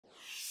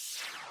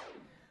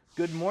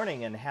Good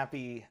morning and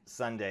happy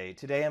Sunday.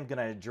 Today I'm going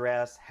to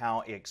address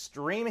how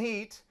extreme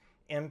heat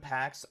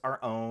impacts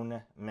our own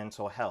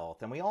mental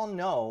health. And we all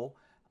know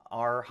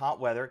our hot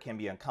weather can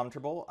be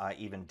uncomfortable,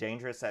 even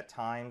dangerous at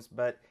times,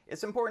 but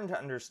it's important to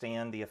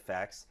understand the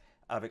effects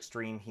of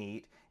extreme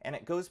heat, and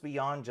it goes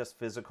beyond just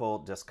physical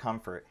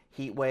discomfort.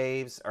 Heat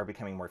waves are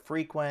becoming more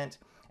frequent,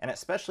 and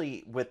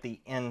especially with the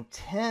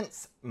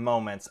intense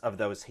moments of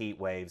those heat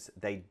waves,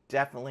 they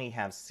definitely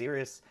have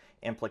serious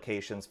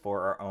implications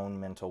for our own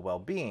mental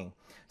well-being.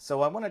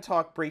 So I want to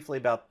talk briefly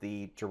about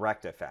the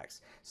direct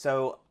effects.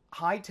 So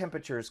high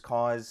temperatures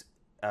cause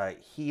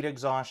heat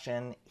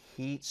exhaustion,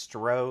 heat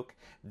stroke.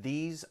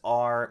 These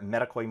are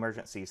medical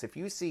emergencies. If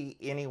you see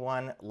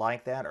anyone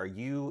like that or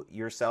you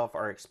yourself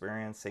are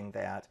experiencing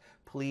that,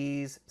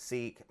 please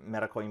seek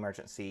medical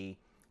emergency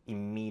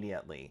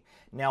immediately.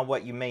 Now,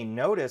 what you may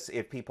notice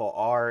if people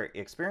are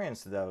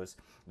experiencing those,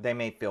 they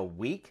may feel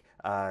weak,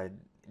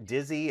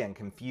 dizzy, and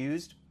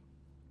confused.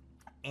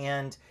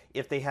 And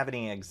if they have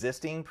any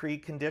existing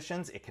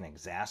preconditions, it can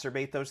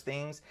exacerbate those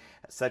things,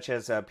 such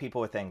as people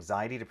with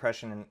anxiety,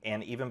 depression,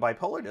 and even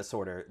bipolar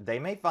disorder. They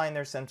may find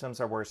their symptoms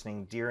are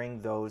worsening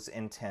during those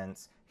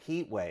intense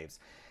heat waves.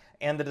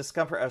 And the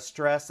discomfort of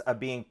stress of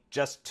being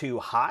just too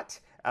hot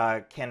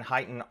can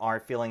heighten our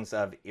feelings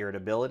of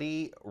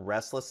irritability,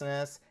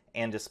 restlessness,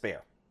 and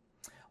despair.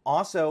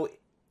 Also,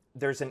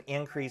 there's an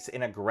increase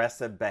in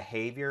aggressive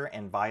behavior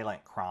and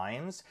violent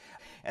crimes.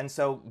 And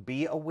so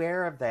be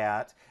aware of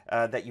that,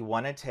 that you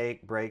want to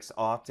take breaks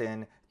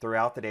often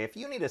throughout the day. If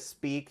you need to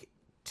speak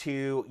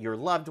to your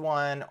loved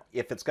one,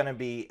 if it's going to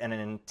be an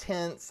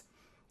intense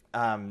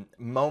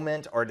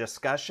moment or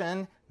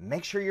discussion,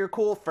 make sure you're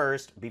cool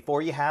first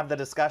before you have the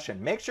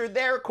discussion. Make sure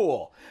they're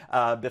cool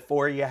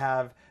before you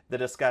have the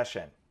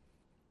discussion.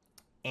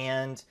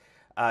 And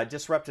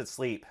disrupted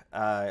sleep.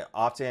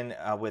 Often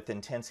with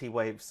intense heat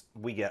waves,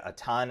 we get a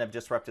ton of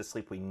disrupted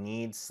sleep. We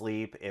need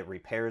sleep. It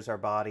repairs our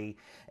body.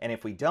 And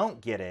if we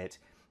don't get it,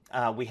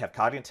 we have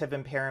cognitive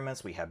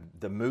impairments, we have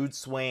the mood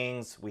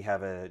swings, we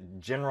have a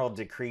general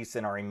decrease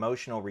in our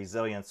emotional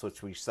resilience,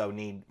 which we so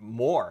need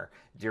more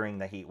during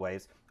the heat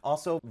waves.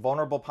 Also,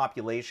 vulnerable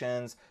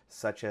populations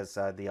such as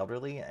the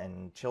elderly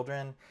and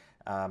children,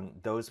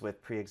 those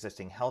with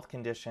pre-existing health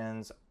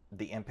conditions,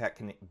 the impact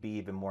can be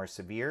even more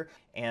severe.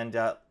 And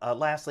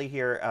lastly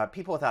here,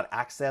 people without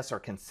access or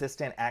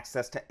consistent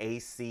access to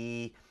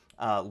AC,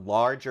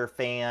 larger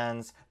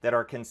fans that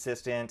are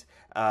consistent,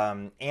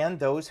 and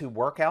those who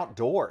work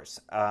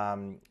outdoors,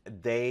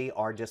 they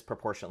are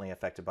disproportionately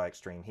affected by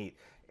extreme heat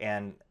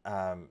and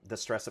the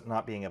stress of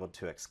not being able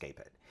to escape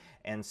it.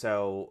 And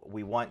so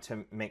we want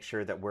to make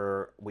sure that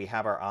we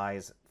have our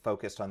eyes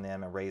focused on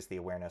them and raise the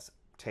awareness.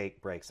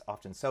 Take breaks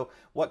often. So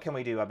what can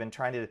we do? I've been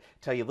trying to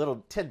tell you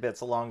little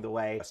tidbits along the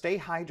way. Stay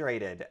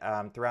hydrated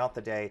throughout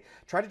the day.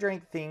 Try to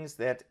drink things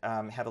that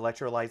have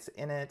electrolytes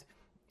in it,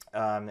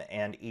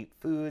 and eat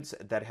foods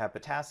that have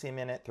potassium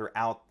in it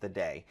throughout the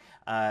day.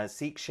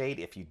 Seek shade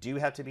if you do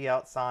have to be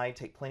outside.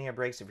 Take plenty of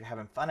breaks if you're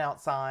having fun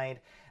outside.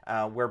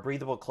 Wear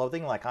breathable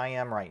clothing like I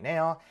am right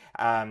now.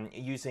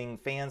 Using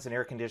fans and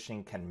air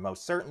conditioning can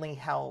most certainly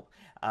help.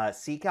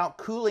 Seek out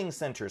cooling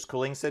centers.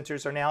 Cooling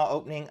centers are now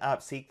opening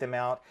up. Seek them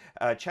out.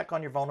 Check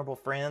on your vulnerable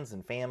friends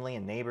and family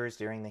and neighbors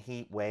during the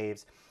heat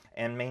waves,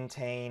 and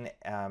maintain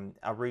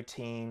a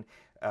routine.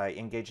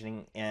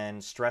 Engaging in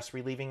stress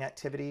relieving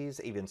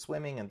activities, even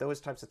swimming and those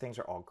types of things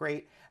are all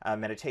great.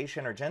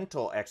 Meditation or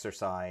gentle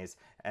exercise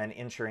and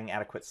ensuring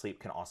adequate sleep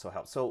can also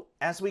help. So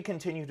as we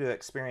continue to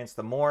experience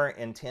the more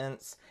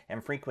intense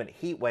and frequent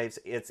heat waves,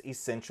 it's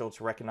essential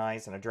to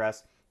recognize and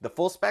address the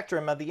full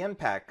spectrum of the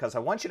impact, because I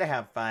want you to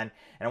have fun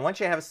and I want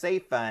you to have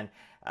safe fun,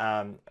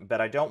 but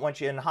I don't want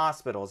you in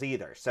hospitals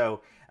either.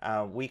 So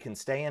we can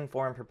stay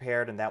informed,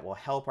 prepared, and that will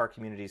help our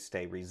communities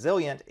stay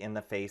resilient in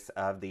the face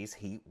of these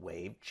heat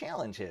wave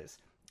challenges.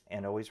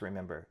 And always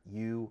remember,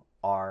 you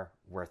are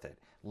worth it.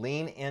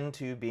 Lean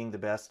into being the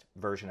best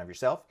version of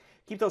yourself.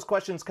 Keep those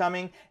questions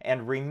coming,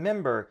 and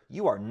remember,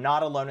 you are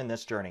not alone in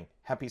this journey.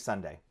 Happy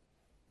Sunday.